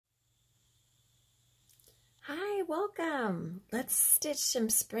welcome. Let's stitch some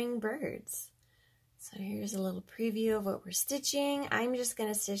spring birds. So here's a little preview of what we're stitching. I'm just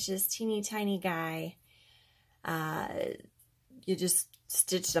gonna stitch this teeny tiny guy. You just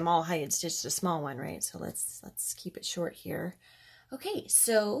stitch them all how you'd stitch the small one, right? So let's keep it short here. Okay,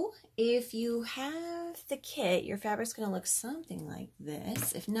 so if you have the kit, your fabric's gonna look something like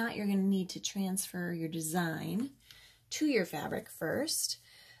this. If not, you're gonna need to transfer your design to your fabric first.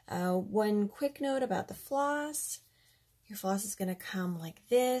 One quick note about the floss. Your floss is gonna come like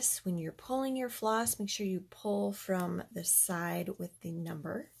this. When you're pulling your floss, make sure you pull from the side with the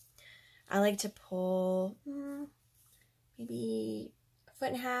number. I like to pull maybe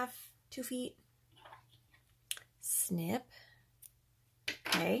 1.5 feet, 2 feet. Snip.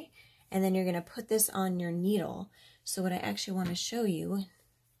 Okay, and then you're going to put this on your needle. So what I actually want to show you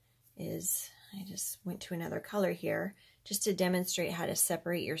is, I just went to another color here, just to demonstrate how to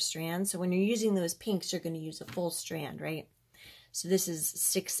separate your strands. So when you're using those pinks, you're going to use a full strand, right? So this is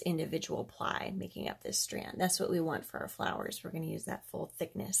 6 individual ply making up this strand. That's what we want for our flowers. We're going to use that full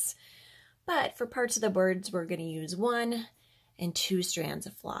thickness. But for parts of the birds, we're going to use 1 and 2 strands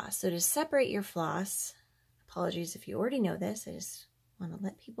of floss. So to separate your floss, apologies if you already know this, I just want to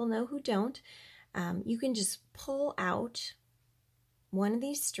let people know who don't. You can just pull out one of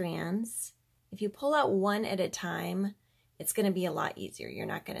these strands. If you pull out one at a time, it's going to be a lot easier. You're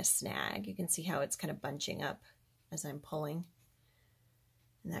not going to snag. You can see how it's kind of bunching up as I'm pulling.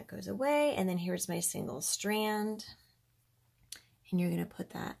 And that goes away. And then here's my single strand. And you're going to put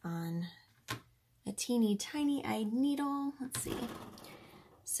that on a teeny tiny eyed needle. Let's see.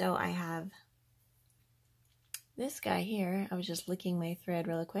 So I have this guy here. I was just licking my thread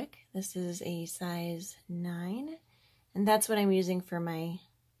really quick. This is a size 9, and that's what I'm using for my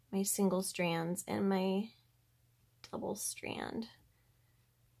single strands and my double strand.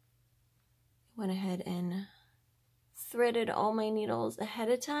 I went ahead and threaded all my needles ahead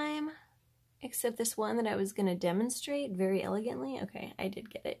of time, except this one that I was going to demonstrate very elegantly. Okay, I did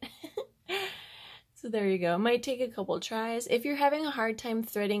get it. So there you go. It might take a couple tries. If you're having a hard time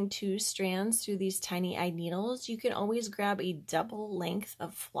threading 2 strands through these tiny eyed needles, you can always grab a double length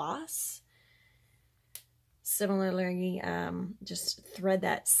of floss. Similarly, just thread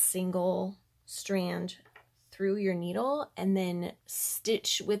that single strand through your needle and then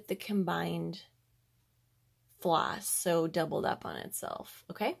stitch with the combined floss, so doubled up on itself,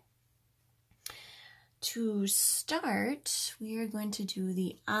 okay? To start, we are going to do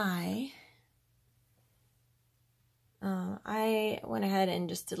the eye. I went ahead and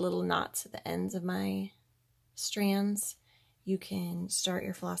just did little knots at the ends of my strands. You can start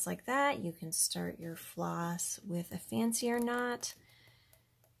your floss like that. You can start your floss with a fancier knot.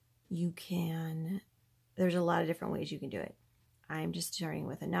 You can, there's a lot of different ways you can do it. I'm just starting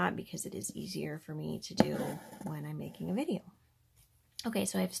with a knot because it is easier for me to do when I'm making a video. Okay,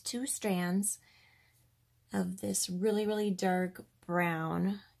 so I have 2 strands of this really, really dark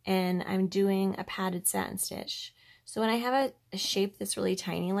brown, and I'm doing a padded satin stitch. So when I have a shape that's really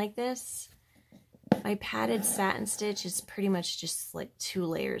tiny like this, my padded satin stitch is pretty much just like 2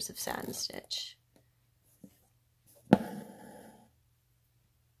 layers of satin stitch.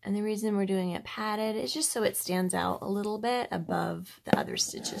 And the reason we're doing it padded is just so it stands out a little bit above the other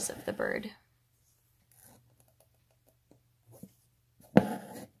stitches of the bird.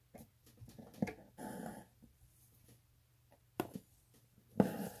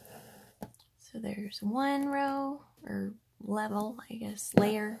 So there's 1 row, or level, I guess,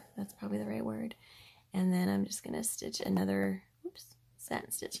 layer, that's probably the right word. And then I'm just gonna stitch another,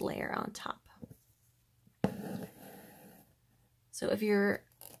 satin stitch layer on top. So if you're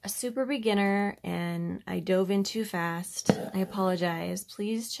a super beginner and I dove in too fast, I apologize.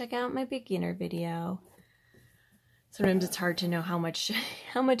 Please check out my beginner video. Sometimes it's hard to know how much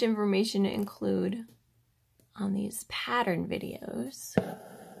information to include on these pattern videos.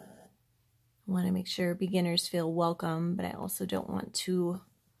 I want to make sure beginners feel welcome, but I also don't want to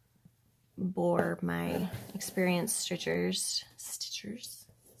bore my experienced stitchers.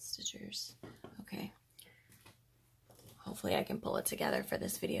 Okay. Hopefully I can pull it together for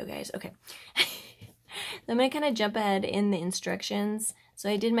this video, guys. Okay. I'm going to kind of jump ahead in the instructions. So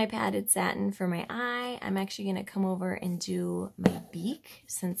I did my padded satin for my eye. I'm actually going to come over and do my beak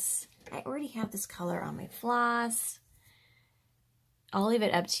since I already have this color on my floss. I'll leave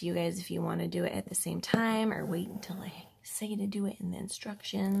it up to you guys if you want to do it at the same time or wait until I say to do it in the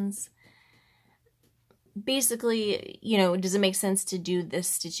instructions. Basically, you know, does it make sense to do this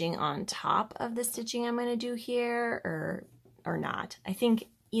stitching on top of the stitching I'm going to do here or not? I think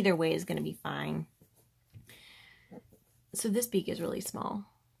either way is going to be fine. So this beak is really small,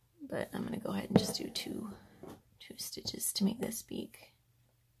 but I'm going to go ahead and just do 2 stitches to make this beak.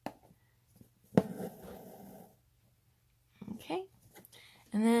 Okay,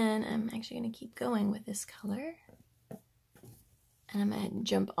 and then I'm actually going to keep going with this color. And I'm going to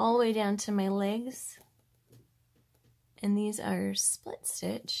jump all the way down to my legs. And these are split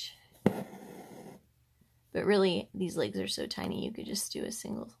stitch. But really, these legs are so tiny, you could just do a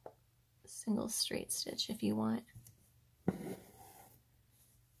single straight stitch if you want.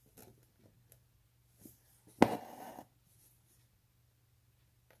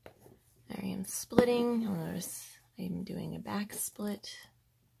 There I am splitting. You'll notice I'm doing a back split.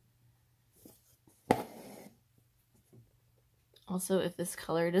 Also, if this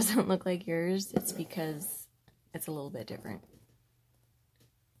color doesn't look like yours, it's because it's a little bit different.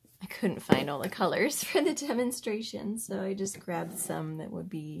 I couldn't find all the colors for the demonstration, so I just grabbed some that would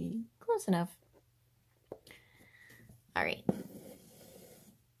be close enough. All right.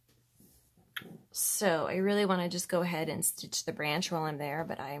 So I really want to just go ahead and stitch the branch while I'm there,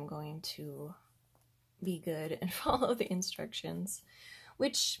 but I am going to be good and follow the instructions,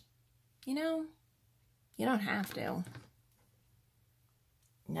 which, you know, you don't have to.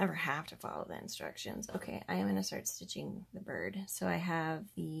 Never have to follow the instructions. Okay, I am going to start stitching the bird. So I have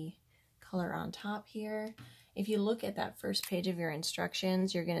the color on top here. If you look at that first page of your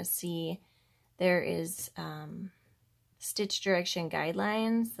instructions, you're going to see there is stitch direction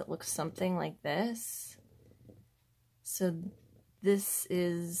guidelines that look something like this. So this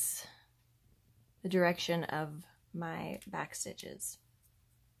is the direction of my back stitches.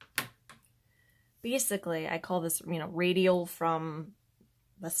 Basically, I call this, radial from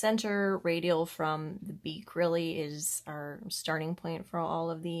the center, radial from the beak really is our starting point for all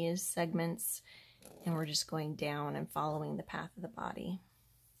of these segments. And we're just going down and following the path of the body.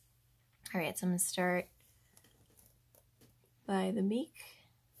 All right, so I'm going to start by the beak.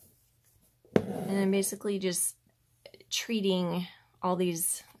 And I'm basically just treating all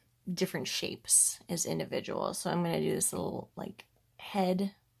these different shapes as individual. So I'm going to do this little like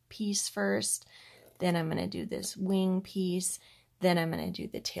head piece first. Then I'm going to do this wing piece. Then I'm going to do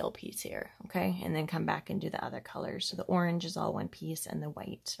the tail piece here, okay? And then come back and do the other colors. So the orange is all one piece and the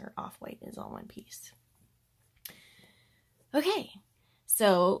white or off-white is all one piece. Okay,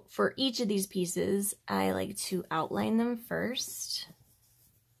 so for each of these pieces, I like to outline them first.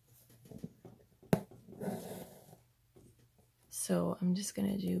 So I'm just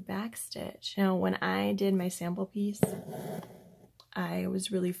going to do back stitch. Now, when I did my sample piece, I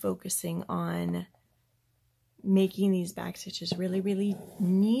was really focusing on making these back stitches really, really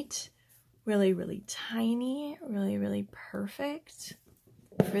neat, really, really tiny, really, really perfect.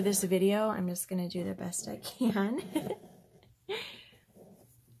 For this video, I'm just going to do the best I can.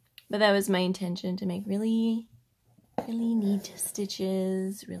 But that was my intention, to make really, really neat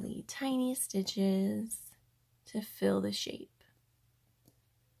stitches, really tiny stitches to fill the shape.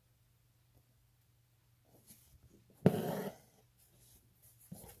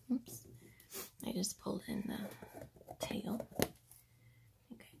 Oops. I just pulled in the tail.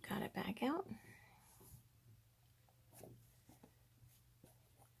 Okay, got it back out.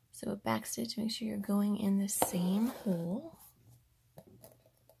 So a back stitch, make sure you're going in the same hole.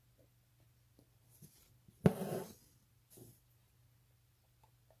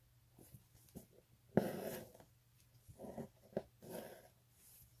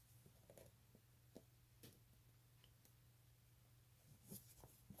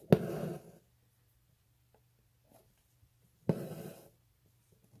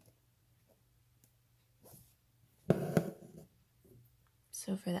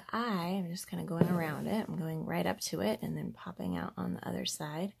 So for the eye, I'm just kind of going around it. I'm going right up to it and then popping out on the other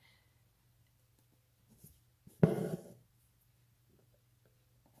side.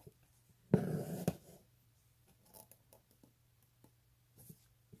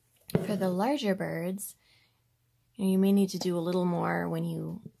 For the larger birds, you may need to do a little more when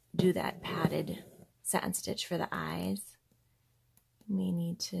you do that padded satin stitch for the eyes. You may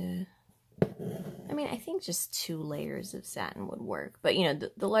need to, I think just 2 layers of satin would work. But,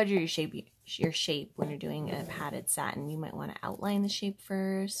 the larger your shape when you're doing a padded satin, you might want to outline the shape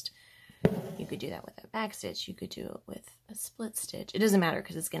first. You could do that with a back stitch. You could do it with a split stitch. It doesn't matter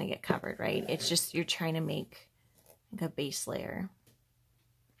because it's going to get covered, right? It's just you're trying to make like a base layer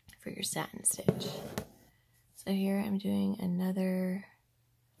for your satin stitch. So here I'm doing another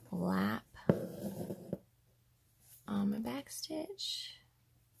lap on my back stitch.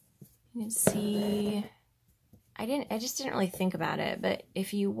 You can see, I just didn't really think about it, but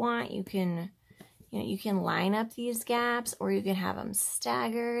if you want, you can line up these gaps, or you can have them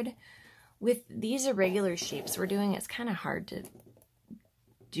staggered. With these irregular shapes we're doing, it's kind of hard to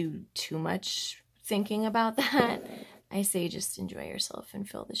do too much thinking about that, I say just enjoy yourself and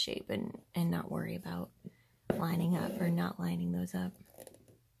fill the shape and not worry about lining up or not lining those up.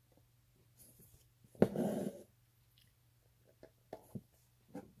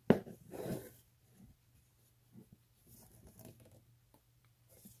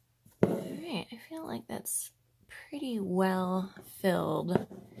 Alright, I feel like that's pretty well filled.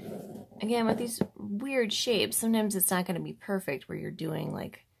 Again, with these weird shapes, sometimes it's not going to be perfect where you're doing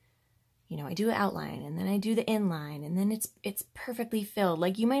like, you know, I do an outline and then I do the inline and then it's perfectly filled.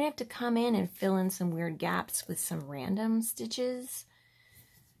 Like you might have to come in and fill in some weird gaps with some random stitches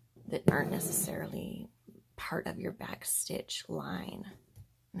that aren't necessarily part of your back stitch line.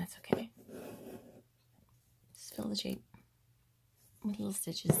 And that's okay. Just fill the shape with little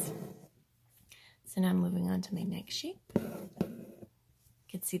stitches. So now I'm moving on to my next shape.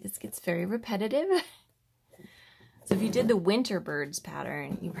 You can see this gets very repetitive. So if you did the winter birds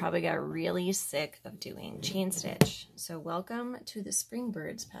pattern, you probably got really sick of doing chain stitch. So welcome to the spring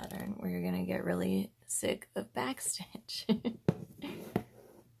birds pattern where you're gonna get really sick of back stitch.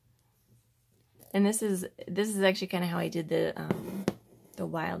 And this is actually kind of how I did the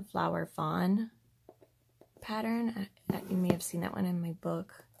wildflower fawn pattern. You may have seen that one in my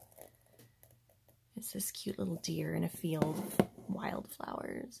book. It's this cute little deer in a field of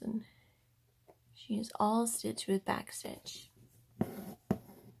wildflowers, and she is all stitched with back stitch.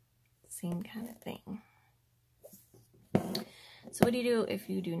 Same kind of thing. So what do you do if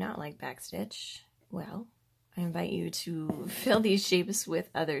you do not like back stitch? Well, I invite you to fill these shapes with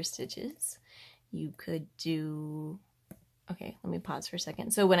other stitches. You could do, okay, let me pause for a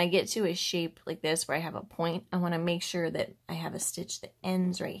second. So when I get to a shape like this where I have a point, I want to make sure that I have a stitch that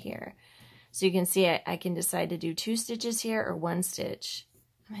ends right here. So you can see I can decide to do 2 stitches here or 1 stitch.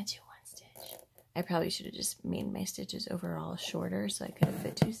 I'm going to do 1 stitch. I probably should have just made my stitches overall shorter so I could have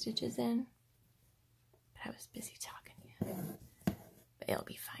fit 2 stitches in. But I was busy talking. But it'll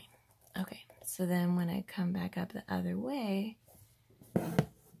be fine. Okay, so then when I come back up the other way,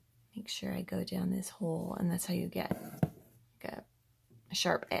 make sure I go down this hole, and that's how you get like a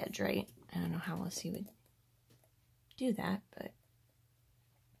sharp edge, right? I don't know how else you would do that, but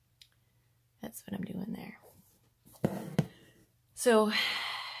that's what I'm doing there. So,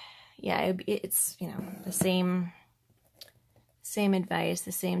 yeah, it's, you know, the same advice,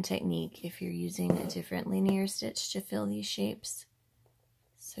 the same technique if you're using a different linear stitch to fill these shapes.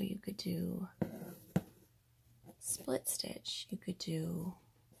 So you could do split stitch, you could do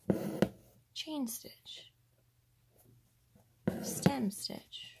chain stitch, stem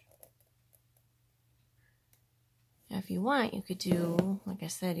stitch. Now if you want, you could do, like I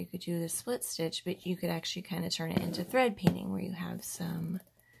said, you could do the split stitch, but you could actually kind of turn it into thread painting where you have some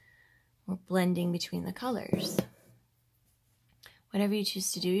more blending between the colors. Whatever you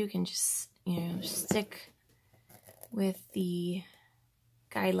choose to do, you can just, you know, stick with the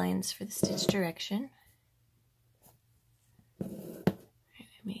guidelines for the stitch direction. I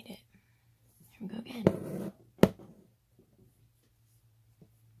made it. Here we go again.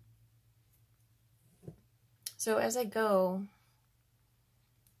 So as I go,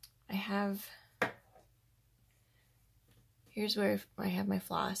 here's where I have my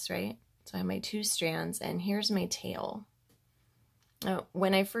floss, right? So I have my 2 strands, and here's my tail. Now,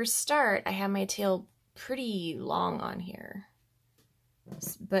 when I first start, I have my tail pretty long on here.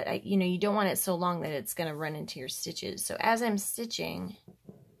 But, you know, you don't want it so long that it's going to run into your stitches. So as I'm stitching,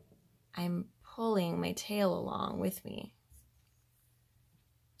 I'm pulling my tail along with me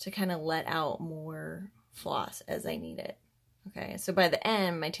to kind of let out more floss as I need it. Okay, so by the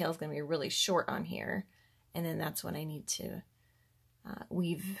end, my tail is going to be really short on here, and then that's when I need to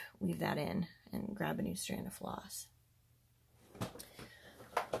weave that in and grab a new strand of floss.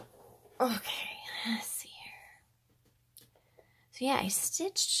 Okay, let's see here. So yeah, I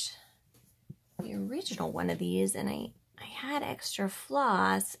stitched the original one of these, and I had extra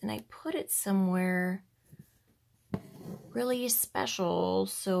floss, and I put it somewhere really special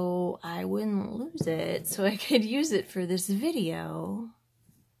so I wouldn't lose it, so I could use it for this video.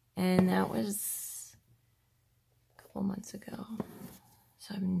 And that was a couple months ago,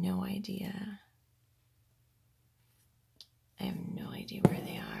 so I have no idea. I have no idea where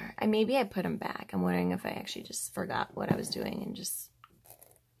they are. Maybe I put them back. I'm wondering if I actually just forgot what I was doing and just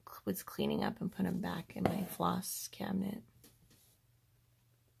was cleaning up and put them back in my floss cabinet.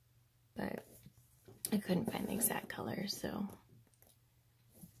 But I couldn't find the exact color, so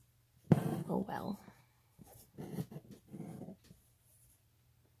oh well.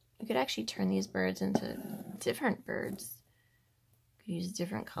 You could actually turn these birds into different birds. You could use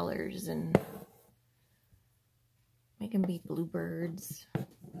different colors and make them be bluebirds,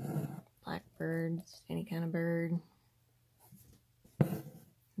 blackbirds. birds, any kind of bird.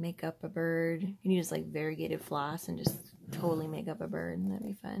 Make up a bird. You can use like variegated floss and just totally make up a bird, and that'd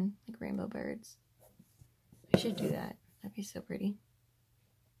be fun. Like rainbow birds. I should do that. That'd be so pretty.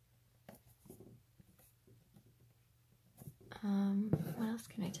 What else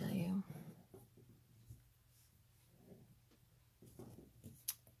can I tell you?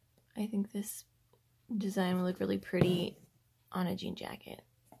 I think this design will look really pretty on a jean jacket.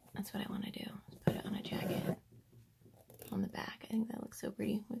 That's what I want to do. Put it on a jacket on the back. I think that looks so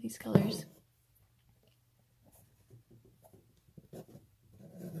pretty with these colors.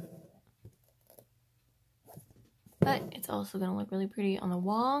 But it's also going to look really pretty on the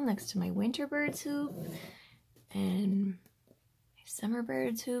wall next to my winter birds hoop and my summer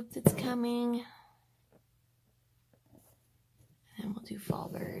birds hoop that's coming. And we'll do fall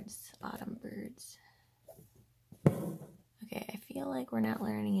birds, autumn birds. Okay, I feel like we're not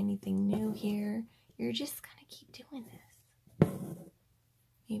learning anything new here. You're just gonna keep doing this.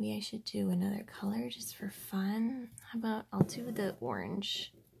 Maybe I should do another color just for fun. How about I'll do the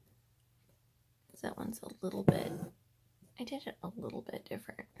orange. That one's a little bit, I did it a little bit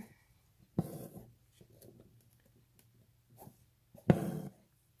different. I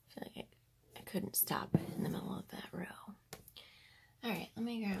feel like I couldn't stop in the middle of that row. Alright, let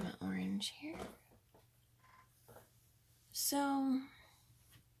me grab my orange here. So,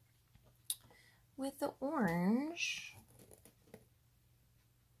 with the orange,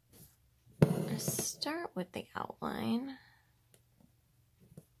 I start with the outline.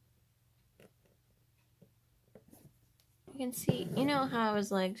 You can see, you know how I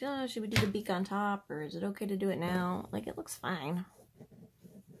was like, oh, should we do the beak on top, or is it okay to do it now? Like, it looks fine.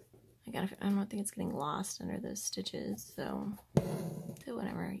 I don't think it's getting lost under those stitches, so do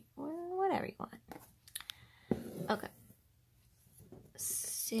whatever you want. Okay.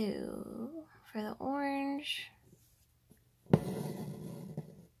 So, for the orange,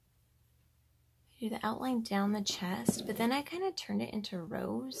 do the outline down the chest, but then I kind of turned it into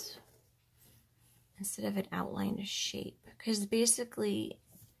rows instead of an outlined shape, because basically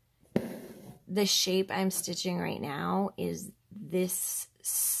the shape I'm stitching right now is this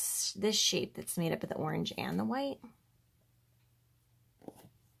shape that's made up of the orange and the white.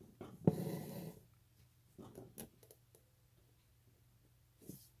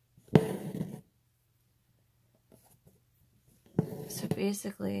 So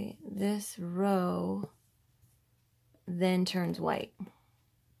basically this row then turns white.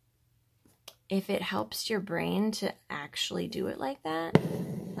 If it helps your brain to actually do it like that,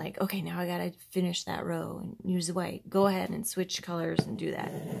 like, okay, now I gotta finish that row and use the white, go ahead and switch colors and do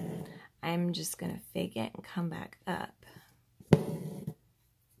that. I'm just gonna fake it and come back up.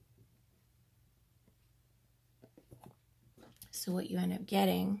 So what you end up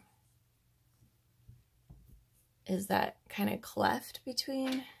getting is that kind of cleft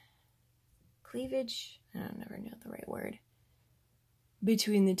between cleavage, I don't never know the right word,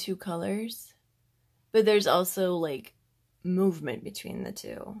 between the two colors. But there's also like movement between the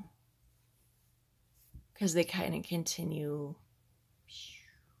two, because they kind of continue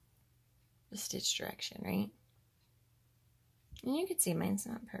the stitch direction, right? And you can see mine's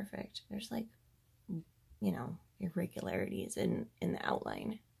not perfect. There's like, you know, irregularities in the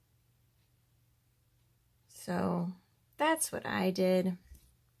outline. So that's what I did.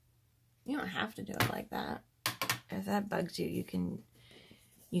 You don't have to do it like that. If that bugs you, you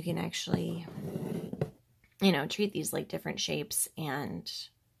can actually, you know, treat these like different shapes and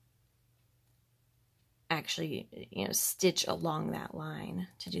actually, you know, stitch along that line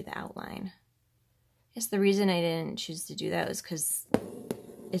to do the outline. I guess the reason I didn't choose to do that was because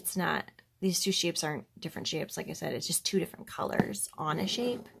it's not, these two shapes aren't different shapes. Like I said, it's just two different colors on a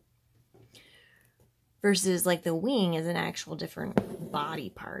shape. Versus like the wing is an actual different body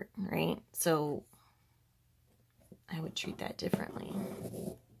part, right? So I would treat that differently.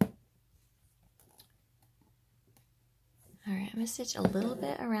 Alright, I'm going to stitch a little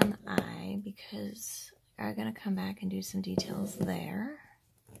bit around the eye because I'm going to come back and do some details there.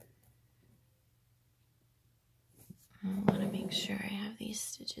 I want to make sure I have these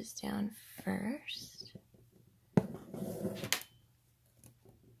stitches down first.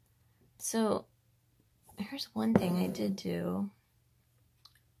 So here's one thing I did do.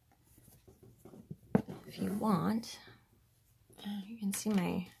 If you want, you can see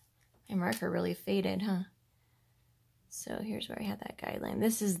my marker really faded, huh? So here's where I had that guideline.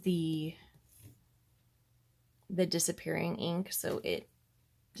 This is the disappearing ink, so it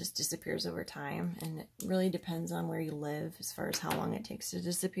just disappears over time, and it really depends on where you live as far as how long it takes to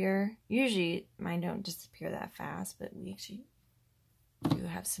disappear. Usually mine don't disappear that fast, but we actually do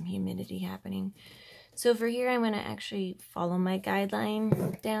have some humidity happening. So for here, I'm going to actually follow my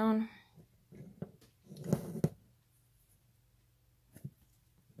guideline down.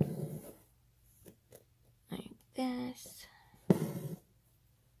 Like this.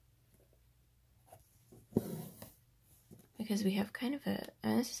 Because we have kind of a,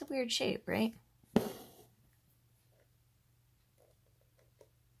 and this is a weird shape, right?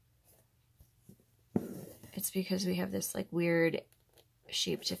 It's because we have this like weird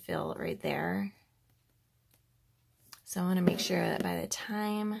shape to fill right there. So I want to make sure that by the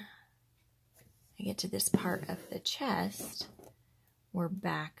time I get to this part of the chest, we're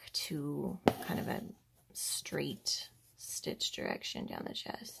back to kind of a straight stitch direction down the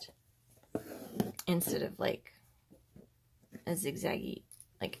chest. Instead of like a zigzaggy,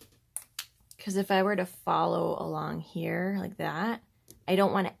 like, because if I were to follow along here like that, I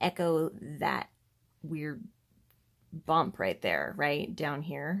don't want to echo that weird bump right there, right down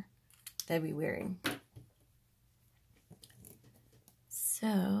here. That'd be weird.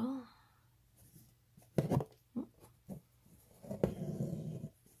 So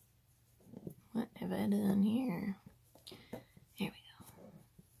what have I done here? There we go.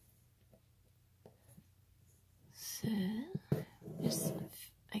 So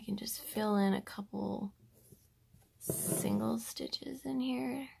I can just fill in a couple single stitches in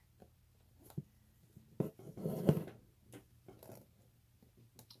here.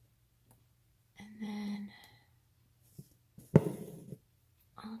 And then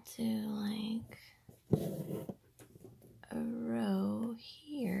I'll do like a row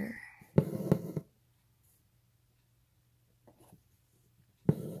here.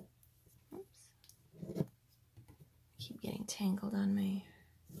 Oops. Keep getting tangled on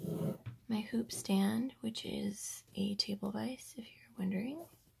my hoop stand, which is a table vise, if you're wondering.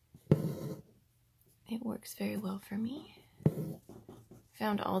 It works very well for me.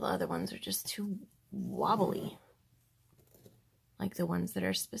 Found all the other ones are just too wobbly, like the ones that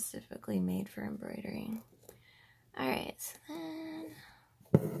are specifically made for embroidering. All right, so then,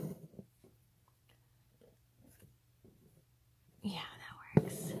 yeah, that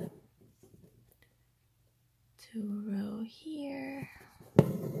works. 2 row here.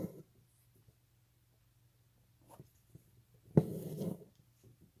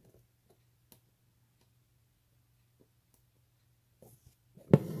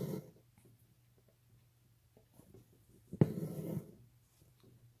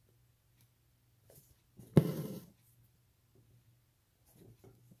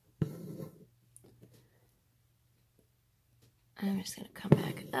 I'm just going to come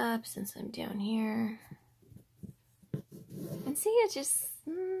back up since I'm down here. And see, it's just,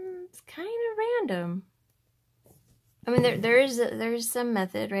 it's kind of random. I mean, there's some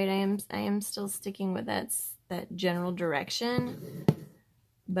method, right? I am still sticking with that general direction.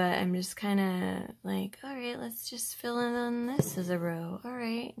 But I'm just kind of like, all right, let's just fill in this as a row. All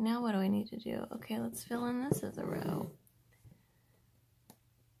right, now what do I need to do? Okay, let's fill in this as a row.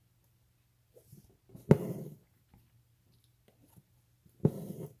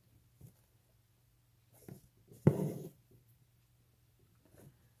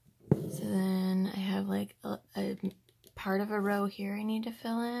 So then I have like a part of a row here I need to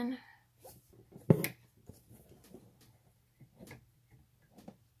fill in.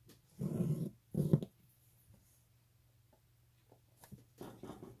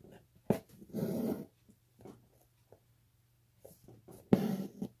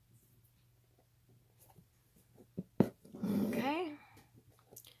 Okay.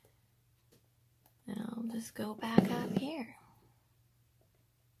 And I'll just go back up here.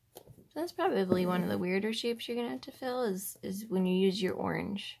 So that's probably one of the weirder shapes you're gonna have to fill is when you use your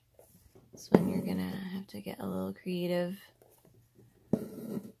orange. That's when you're gonna have to get a little creative.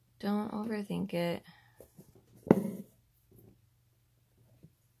 Don't overthink it.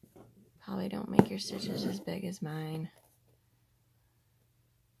 Probably don't make your stitches as big as mine.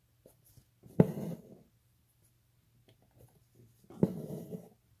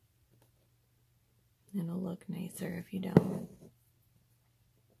 It'll look nicer if you don't.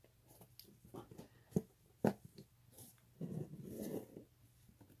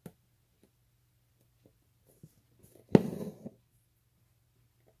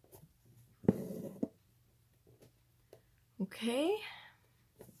 Okay.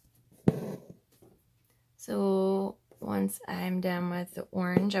 So once I'm done with the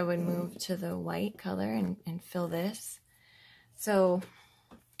orange, I would move to the white color and fill this. So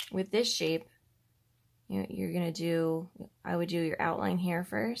with this shape, you're gonna do, I would do your outline here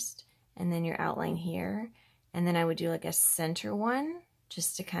first, and then your outline here, and then I would do like a center one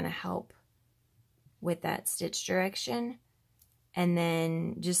just to kind of help with that stitch direction, and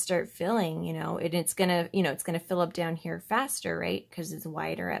then just start filling, you know, and it's gonna, you know, it's gonna fill up down here faster, right? Because it's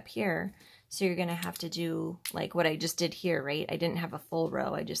wider up here. So you're gonna have to do like what I just did here, right? I didn't have a full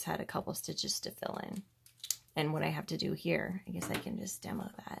row, I just had a couple stitches to fill in. And what I have to do here, I guess I can just demo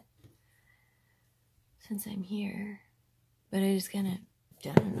that since I'm here. But I just kind of,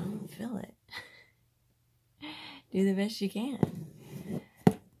 I don't know, fill it. Do the best you can.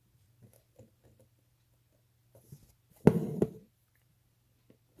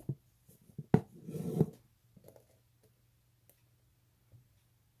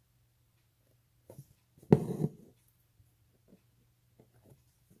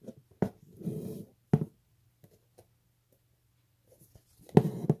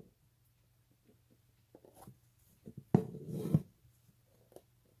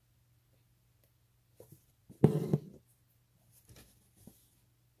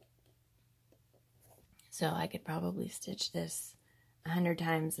 So I could probably stitch this 100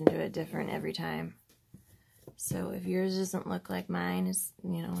 times and do it different every time. So if yours doesn't look like mine is,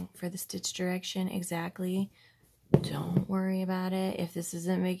 you know, for the stitch direction exactly, don't worry about it. If this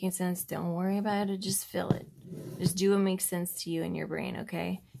isn't making sense, don't worry about it. Just fill it. Just do what makes sense to you in your brain,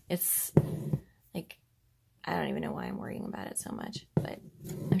 okay? It's like, I don't even know why I'm worrying about it so much, but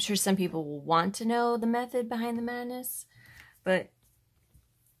I'm sure some people will want to know the method behind the madness. But,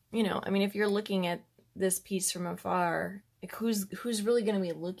 you know, I mean, if you're looking at this piece from afar, like who's really going to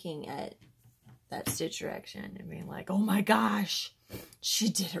be looking at that stitch direction and being like, oh my gosh, she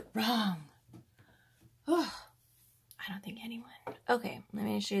did it wrong. Oh, I don't think anyone. Okay, let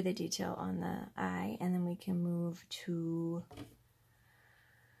me show you the detail on the eye, and then we can move to,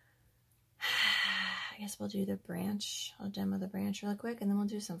 I guess we'll do the branch. I'll demo the branch real quick, and then we'll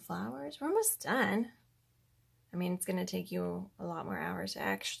do some flowers. We're almost done. I mean, it's going to take you a lot more hours to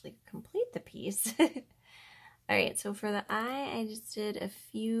actually complete the piece. All right, so for the eye, I just did a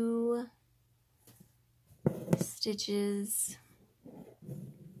few stitches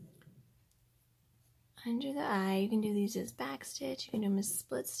under the eye. You can do these as back stitch. You can do them as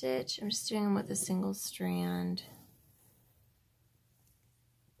split stitch. I'm just doing them with a single strand.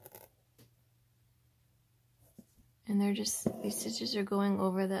 And they're just, these stitches are going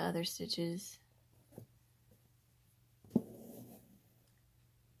over the other stitches.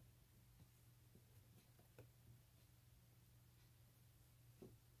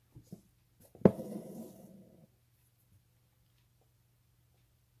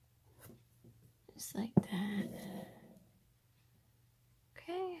 Just like that.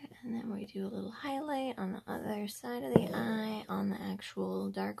 Okay, and then we do a little highlight on the other side of the eye on the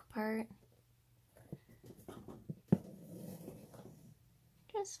actual dark part.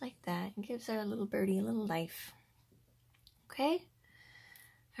 Just like that. It gives our little birdie a little life. Okay?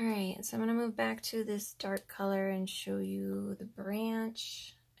 Alright, so I'm going to move back to this dark color and show you the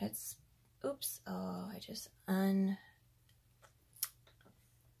branch. It's, oops, oh, I just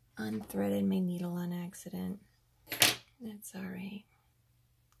unthreaded my needle on accident. That's alright.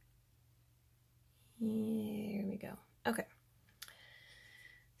 Here we go. Okay.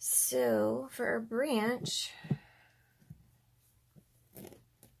 So, for our branch,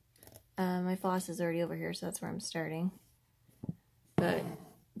 my floss is already over here, so that's where I'm starting. But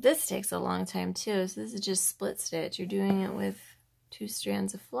this takes a long time too, so this is just split stitch. You're doing it with 2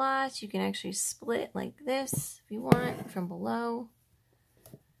 strands of floss. You can actually split like this if you want from below.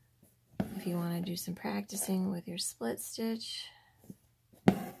 If you want to do some practicing with your split stitch.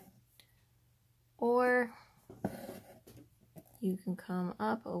 Or you can come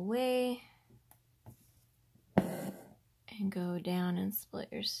up away and go down and split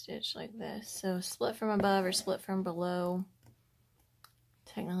your stitch like this. So split from above or split from below.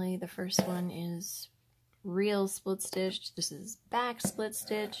 Technically the first one is real split stitch. This is back split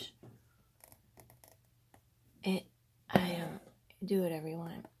stitch. I don't do whatever you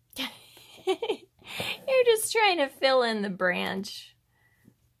want. You're just trying to fill in the branch.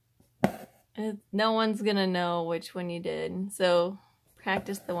 No one's gonna know which one you did, so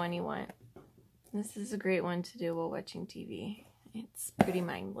practice the one you want. This is a great one to do while watching TV. It's pretty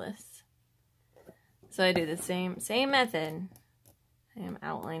mindless. So I do the same method. I am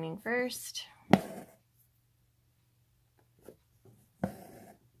outlining first.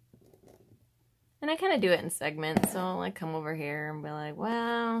 And I kind of do it in segments, so I'll like come over here and be like,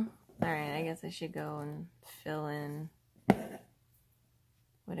 well, alright, I guess I should go and fill in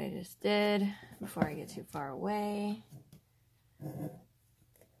what I just did before I get too far away.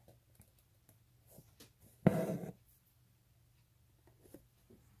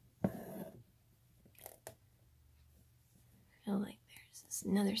 Feel like there's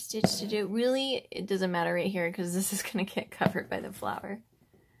another stitch to do. Really, it doesn't matter right here because this is going to get covered by the flower.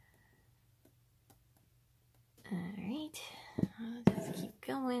 Alright, I'll just keep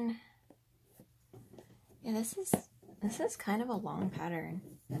going. Yeah, this is kind of a long pattern.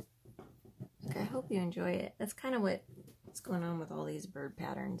 I hope you enjoy it. That's kind of what's going on with all these bird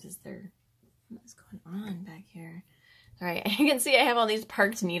patterns, is what's going on back here. Alright, you can see I have all these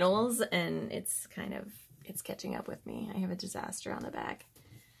parked needles and it's catching up with me. I have a disaster on the back.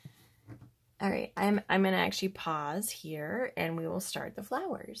 Alright, I'm gonna actually pause here and we will start the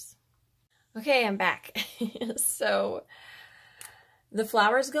flowers. Okay, I'm back. So the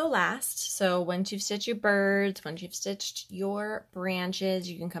flowers go last. So once you've stitched your birds, once you've stitched your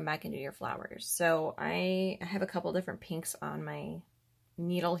branches, you can come back and do your flowers. So I have a couple different pinks on my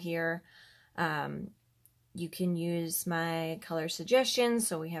needle here. You can use my color suggestions.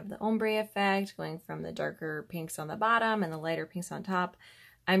 So we have the ombre effect going from the darker pinks on the bottom and the lighter pinks on top.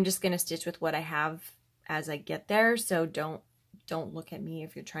 I'm just going to stitch with what I have as I get there. So don't look at me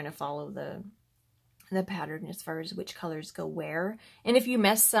if you're trying to follow the pattern as far as which colors go where. And if you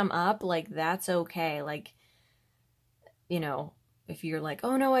mess some up, like, that's okay. Like, you know, if you're like,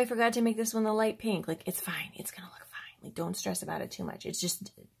 oh no, I forgot to make this one the light pink, like, it's fine. It's going to look fine. Like, don't stress about it too much. It's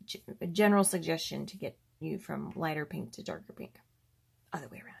just a general suggestion to get you from lighter pink to darker pink. Other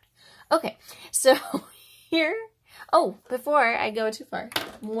way around. Okay, so here, oh, before I go too far,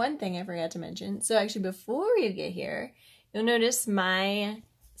 one thing I forgot to mention. So actually, before you get here, you'll notice my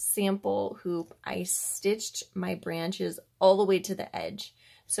sample hoop, I stitched my branches all the way to the edge.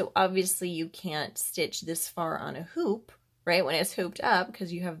 So obviously you can't stitch this far on a hoop, right, when it's hooped up,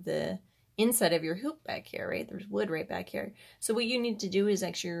 because you have the inside of your hoop back here, right? There's wood right back here. So what you need to do is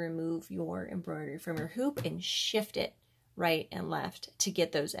actually remove your embroidery from your hoop and shift it right and left to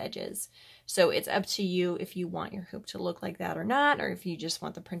get those edges. So it's up to you if you want your hoop to look like that or not, or if you just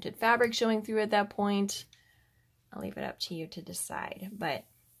want the printed fabric showing through at that point. I'll leave it up to you to decide, but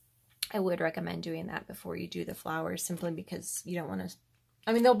I would recommend doing that before you do the flowers, simply because you don't want to,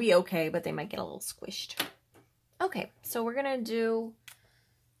 I mean, they'll be okay, but they might get a little squished. Okay, so we're going to do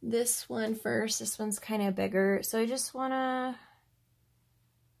this one first. This one's kind of bigger, so I just want to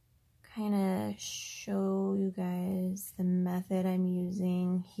kind of show you guys the method I'm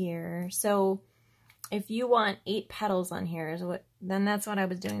using here. So if you want 8 petals on here, then that's what I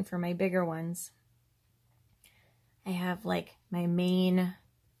was doing for my bigger ones. I have like my main,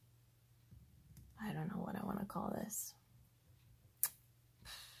 I don't know what I want to call this.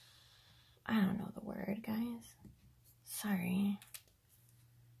 I don't know the word, guys. Sorry.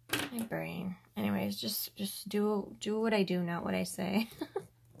 My brain. Anyways, just do what I do, not what I say.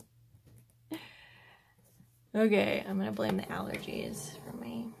 Okay, I'm gonna blame the allergies for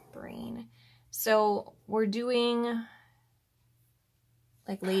my brain. So we're doing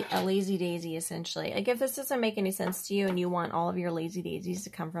like a lazy daisy, essentially. Like, if this doesn't make any sense to you and you want all of your lazy daisies to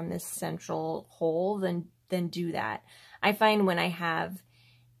come from this central hole, then do that. I find when I have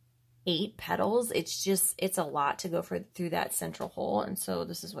 8 petals, it's a lot to go through that central hole, and so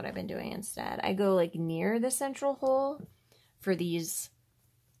this is what I've been doing instead. I go like near the central hole for these,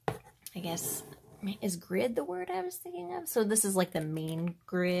 I guess, is grid the word I was thinking of? So this is like the main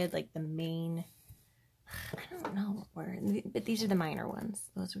grid, like the main, I don't know what word, but these are the minor ones.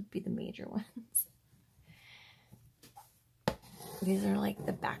 Those would be the major ones. These are like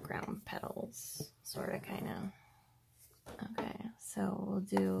the background petals, sort of, kind of. Okay, so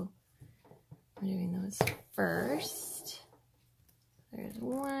we're doing those first. There's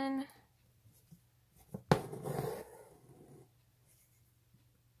one.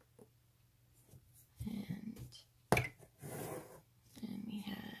 And we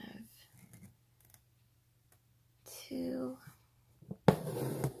have 2.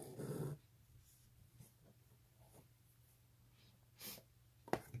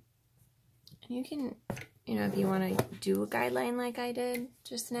 And you can, you know, if you want to do a guideline like I did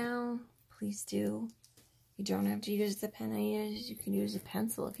just now, please do. You don't have to use the pen I used. You can use a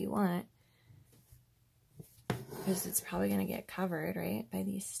pencil if you want, because it's probably going to get covered, right, by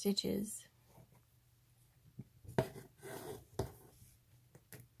these stitches.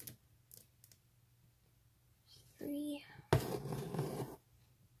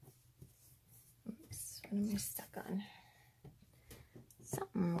 Oops, what am I stuck on?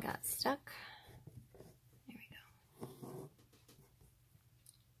 Something got stuck. There we go.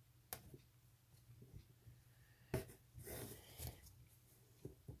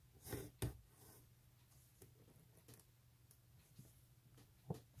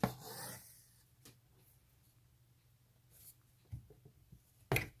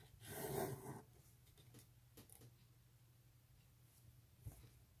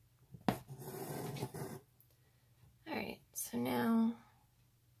 So now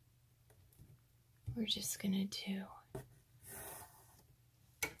we're just gonna do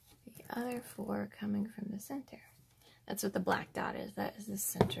the other 4 coming from the center. That's what the black dot is. That is the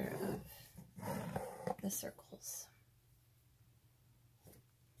center of the circles.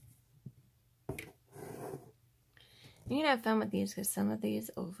 You can have fun with these because some of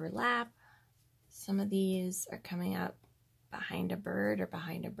these overlap. Some of these are coming up behind a bird or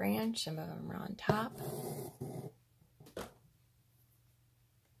behind a branch. Some of them are on top.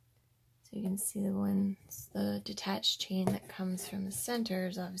 So you can see the detached chain that comes from the center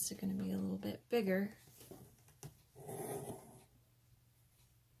is obviously going to be a little bit bigger.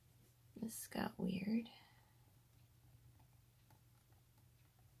 This got weird.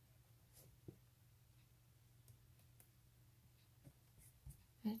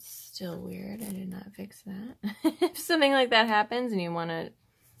 It's still weird. I did not fix that. If something like that happens and you want to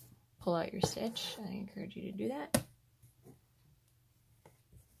pull out your stitch, I encourage you to do that.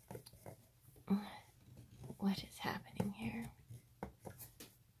 What is happening here?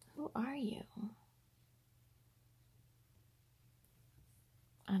 Who are you?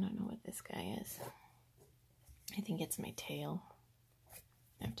 I don't know what this guy is. I think it's my tail.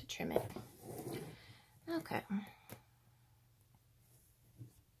 I have to trim it. Okay.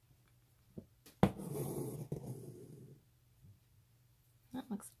 That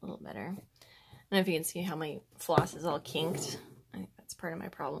looks a little better. I don't know if you can see how my floss is all kinked. I think that's part of my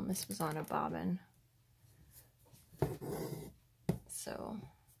problem. This was on a bobbin. So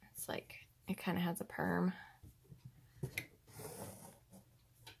it's like, it kind of has a perm.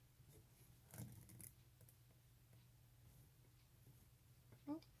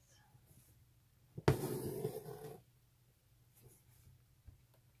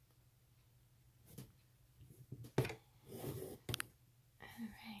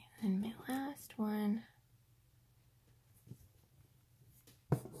 And my last one.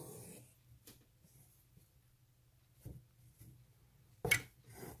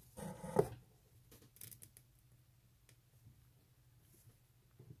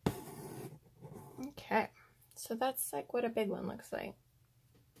 Okay, so that's like what a big one looks like.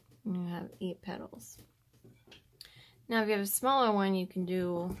 You have 8 petals. Now if you have a smaller one, you can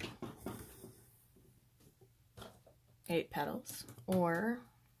do 8 petals, or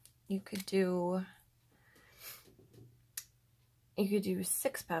you could do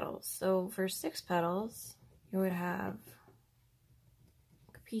 6 petals. So for 6 petals, you would have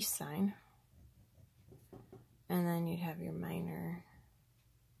a peace sign, and then you'd have your minor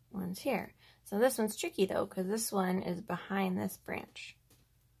ones here. So this one's tricky though, because this one is behind this branch.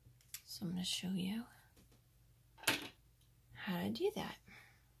 So I'm going to show you how to do that.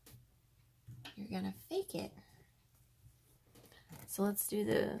 You're going to fake it. So let's do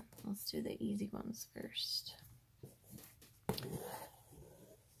the easy ones first.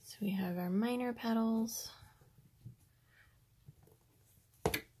 So we have our minor petals.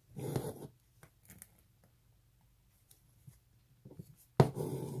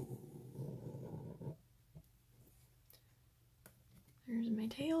 There's my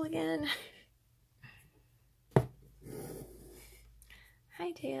tail again.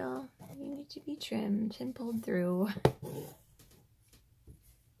 Hi tail, you need to be trimmed and pulled through.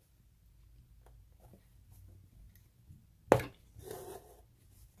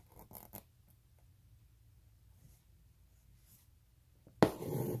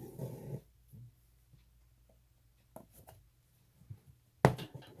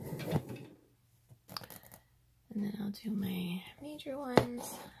 And then I'll do my major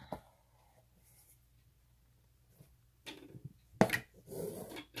ones.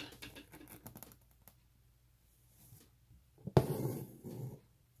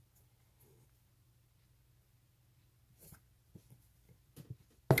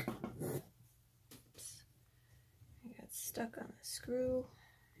 Oops. I got stuck on the screw.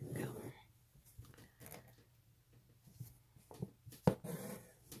 There we go.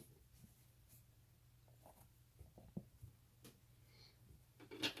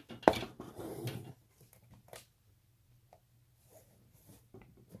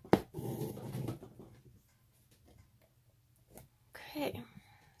 Okay,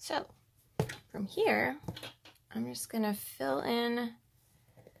 so from here, I'm just gonna fill in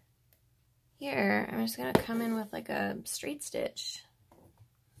here. I'm just gonna come in with like a straight stitch.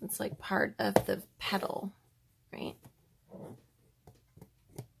 It's like part of the petal, right?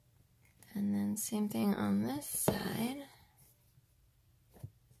 And then same thing on this side.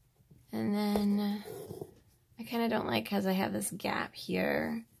 And then I kind of don't like, because I have this gap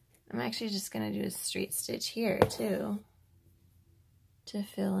here, I'm actually just gonna do a straight stitch here too, to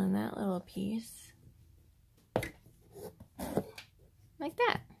fill in that little piece. And like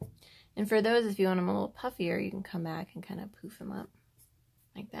that. And for those, if you want them a little puffier, you can come back and kind of poof them up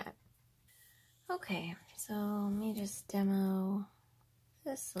like that. Okay, so let me just demo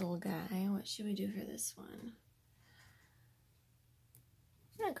this little guy. What should we do for this one?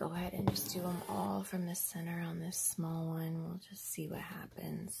 I'm gonna go ahead and just do them all from the center on this small one. We'll just see what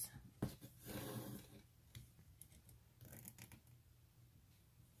happens.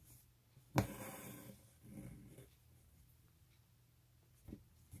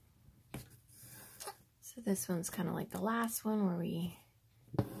 So this one's kind of like the last one where we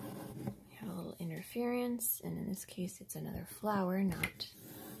have a little interference, and in this case it's another flower, not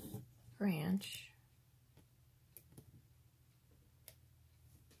branch.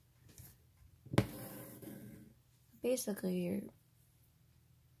 Basically you're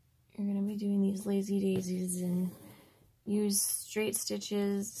going to be doing these lazy daisies and use straight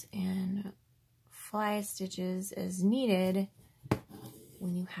stitches and fly stitches as needed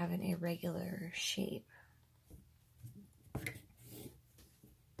when you have an irregular shape.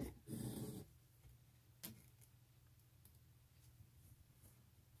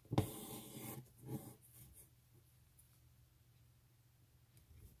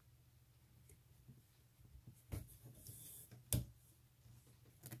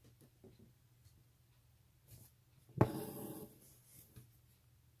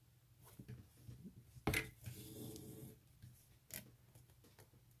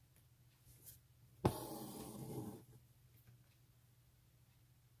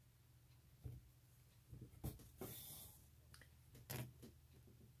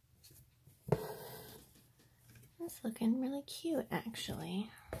 It's looking really cute, actually.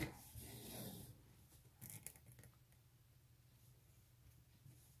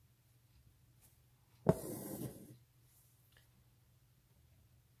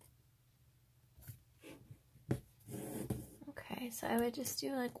 Okay, so I would just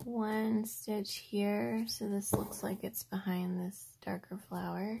do like one stitch here, so this looks like it's behind this darker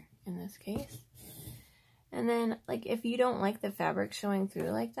flower in this case. And then, like, if you don't like the fabric showing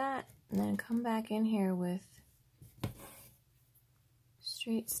through like that, then come back in here with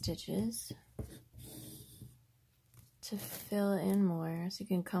straight stitches to fill in more, so you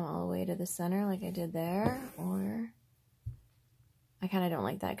can come all the way to the center like I did there, or I kind of don't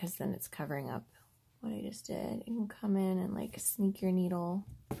like that because then it's covering up what I just did. You can come in and like sneak your needle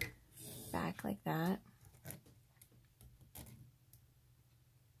back like that.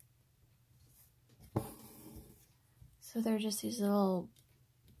 So they're just these little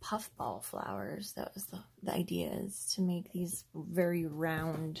puffball flowers. That was the idea, is to make these very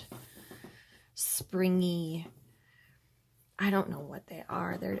round, springy, I don't know what they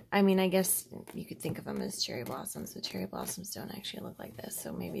are. I mean, I guess you could think of them as cherry blossoms, but cherry blossoms don't actually look like this,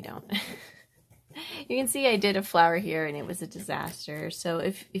 so maybe don't. You can see I did a flower here and it was a disaster. So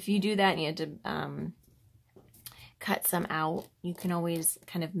if you do that and you had to cut some out, you can always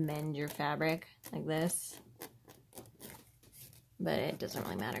kind of mend your fabric like this. But it doesn't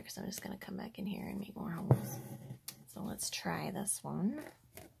really matter because I'm just going to come back in here and make more holes. So let's try this one.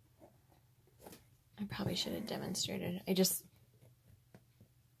 I probably should have demonstrated.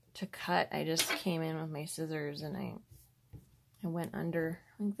 To cut, I just came in with my scissors and I went under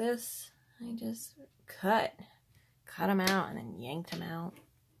like this. I just cut them out and then yanked them out.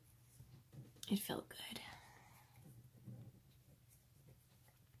 It felt good.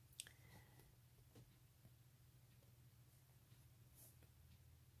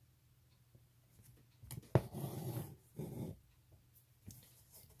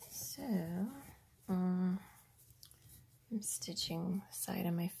 So, I'm stitching the side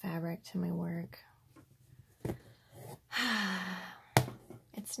of my fabric to my work.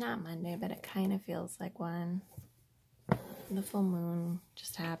 It's not Monday, but it kind of feels like one. The full moon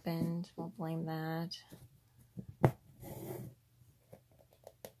just happened. We'll blame that.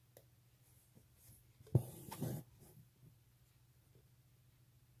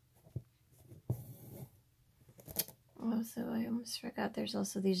 Oh, so I almost forgot there's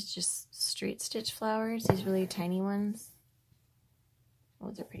also these just straight stitch flowers, these really tiny ones.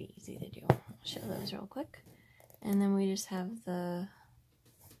 Those are pretty easy to do. I'll show those real quick. And then we just have the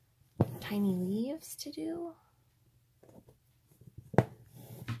tiny leaves to do.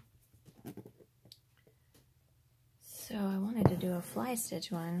 So I wanted to do a fly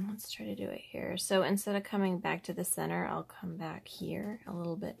stitch one. Let's try to do it here. So instead of coming back to the center, I'll come back here a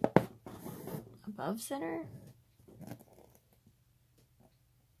little bit above center.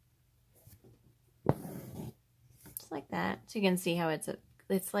 Just like that. So you can see how it's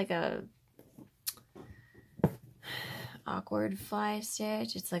like a awkward fly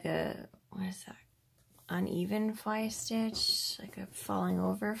stitch. It's like a, what is that? uneven fly stitch, like a falling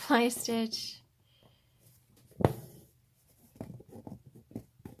over fly stitch.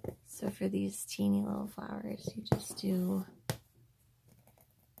 So for these teeny little flowers, you just do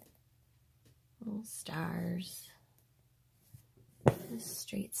little stars,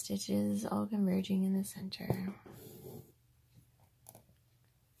 straight stitches all converging in the center.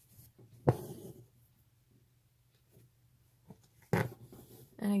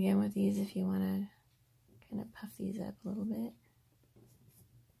 And again with these, if you want to kind of puff these up a little bit,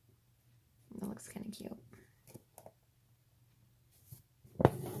 that looks kind of cute.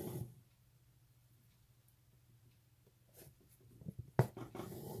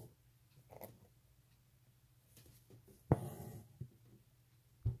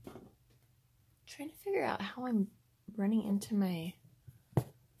 Trying to figure out how I'm running into my,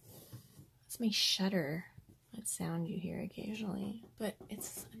 that's my shutter, that sound you hear occasionally, but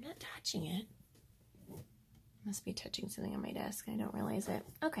I'm not touching it. Must be touching something on my desk, I don't realize it.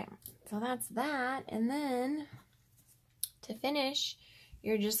 Okay, so that's that, and then to finish,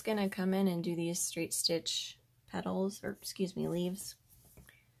 you're just gonna come in and do these straight stitch petals, or excuse me, leaves.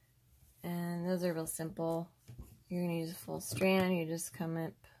 And those are real simple. You're gonna use a full strand, you just come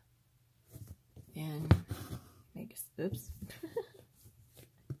up and make, oops.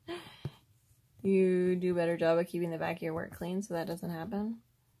 You do a better job of keeping the back of your work clean so that doesn't happen.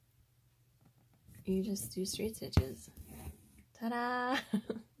 You just do straight stitches. Ta-da!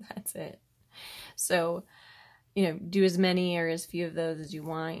 That's it. So, you know, do as many or as few of those as you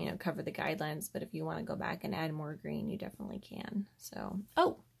want, you know, cover the guidelines, but if you want to go back and add more green, you definitely can. So,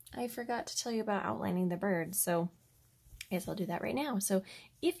 oh, I forgot to tell you about outlining the bird, so I guess I'll do that right now. So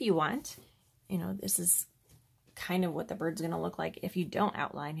if you want, you know, this is kind of what the bird's going to look like if you don't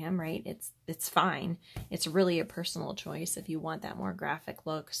outline him, right? It's fine. It's really a personal choice if you want that more graphic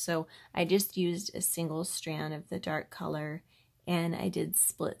look. So I just used a single strand of the dark color and I did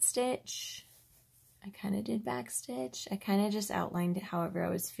split stitch. I kind of did back stitch. I kind of just outlined it however I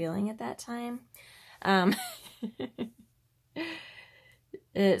was feeling at that time.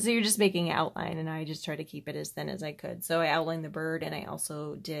 So you're just making an outline, and I just try to keep it as thin as I could. So I outlined the bird, and I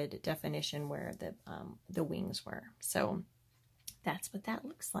also did definition where the wings were. So that's what that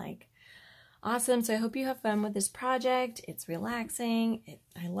looks like. Awesome. So I hope you have fun with this project. It's relaxing.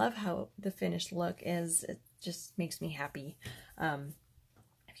 I love how the finished look is. It just makes me happy.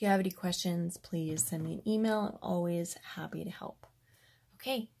 If you have any questions, please send me an email. I'm always happy to help.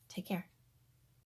 Okay, take care.